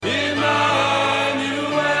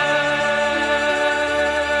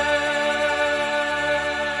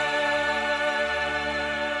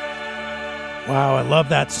I love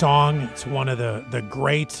that song. It's one of the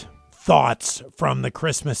great thoughts from the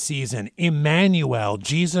Christmas season. Emmanuel,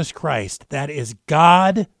 Jesus Christ, that is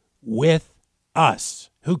God with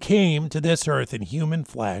us, who came to this earth in human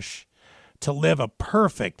flesh to live a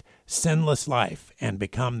perfect, sinless life and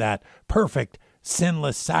become that perfect,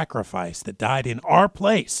 sinless sacrifice that died in our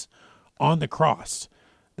place on the cross.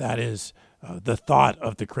 That is the thought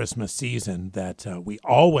of the Christmas season that we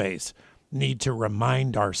always need to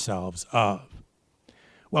remind ourselves of.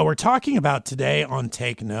 Well, we're talking about today on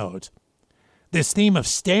Take Note, this theme of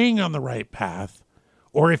staying on the right path,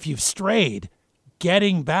 or if you've strayed,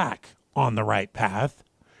 getting back on the right path.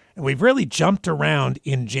 And we've really jumped around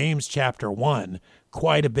in James chapter 1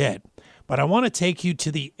 quite a bit. But I want to take you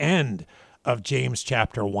to the end of James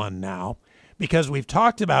chapter 1 now, because we've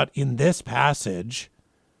talked about in this passage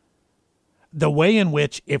the way in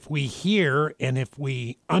which if we hear and if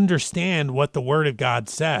we understand what the Word of God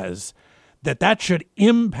says, that should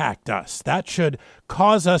impact us. That should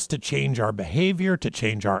cause us to change our behavior, to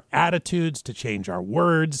change our attitudes, to change our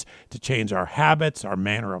words, to change our habits, our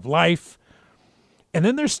manner of life. And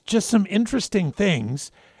then there's just some interesting things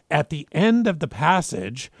at the end of the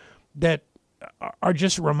passage that are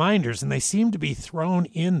just reminders, and they seem to be thrown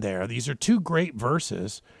in there. These are two great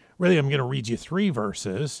verses. Really, I'm going to read you three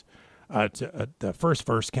verses. The first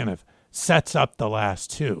verse kind of sets up the last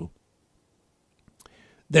two.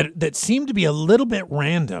 That seem to be a little bit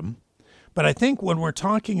random, but I think when we're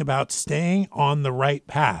talking about staying on the right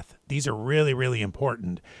path, these are really, really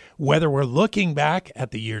important. Whether we're looking back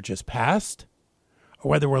at the year just past,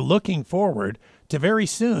 or whether we're looking forward to very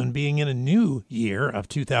soon being in a new year of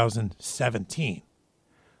 2017.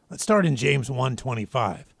 Let's start in James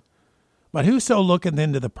 1:25. But whoso looketh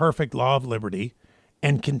into the perfect law of liberty,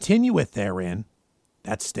 and continueth therein,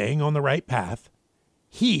 that's staying on the right path,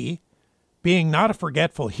 he, being not a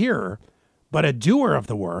forgetful hearer, but a doer of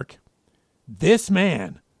the work, this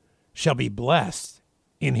man shall be blessed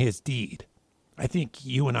in his deed. I think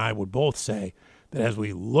you and I would both say that as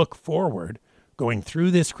we look forward, going through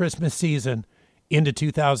this Christmas season into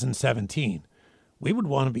 2017, we would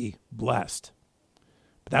want to be blessed.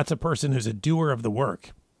 But that's a person who's a doer of the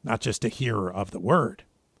work, not just a hearer of the word.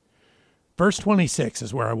 Verse 26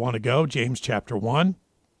 is where I want to go, James chapter 1.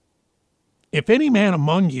 If any man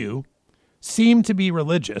among you seem to be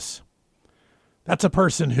religious, that's a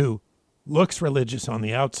person who looks religious on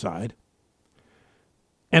the outside,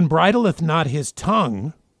 and bridleth not his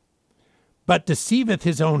tongue, but deceiveth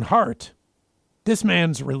his own heart, this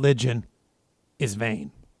man's religion is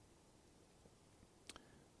vain.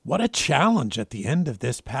 What a challenge at the end of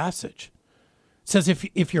this passage. It says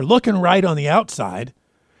if you're looking right on the outside,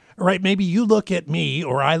 all right, maybe you look at me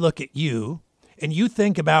or I look at you, and you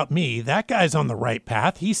think about me, that guy's on the right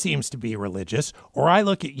path. He seems to be religious. Or I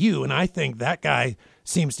look at you and I think that guy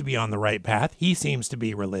seems to be on the right path. He seems to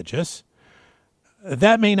be religious.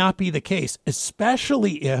 That may not be the case,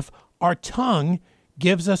 especially if our tongue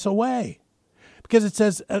gives us away. Because it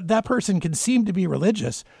says that person can seem to be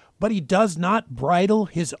religious, but he does not bridle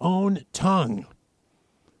his own tongue.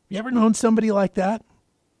 You ever known somebody like that?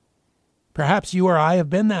 Perhaps you or I have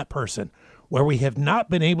been that person, where we have not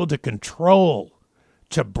been able to control,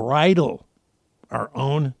 to bridle our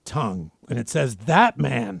own tongue. And it says that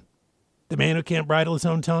man, the man who can't bridle his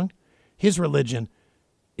own tongue, his religion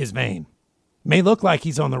is vain. May look like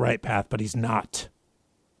he's on the right path, but he's not.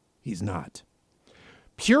 He's not.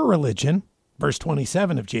 Pure religion, verse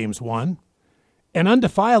 27 of James 1, and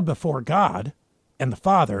undefiled before God and the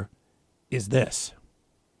Father is this.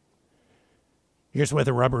 Here's where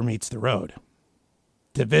the rubber meets the road.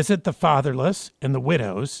 To visit the fatherless and the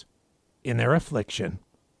widows in their affliction,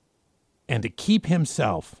 and to keep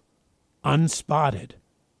himself unspotted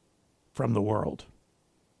from the world.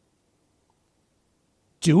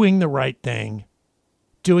 Doing the right thing,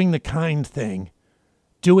 doing the kind thing,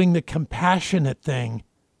 doing the compassionate thing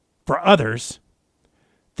for others,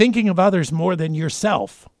 thinking of others more than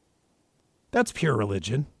yourself. That's pure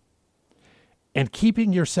religion. And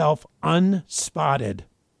keeping yourself unspotted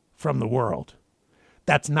from the world.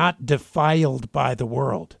 That's not defiled by the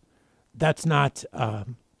world. That's not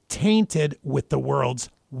tainted with the world's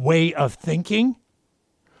way of thinking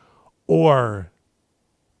or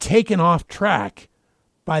taken off track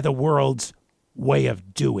by the world's way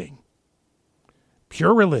of doing.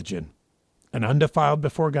 Pure religion and undefiled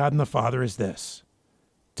before God and the Father is this: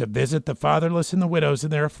 to visit the fatherless and the widows in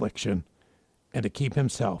their affliction and to keep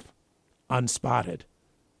himself unspotted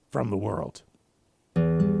from the world.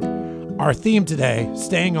 Our theme today,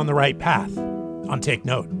 staying on the right path, on Take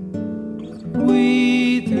Note.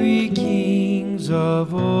 We three kings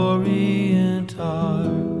of Orient are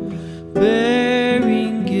buried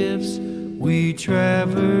we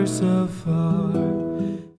traverse afar.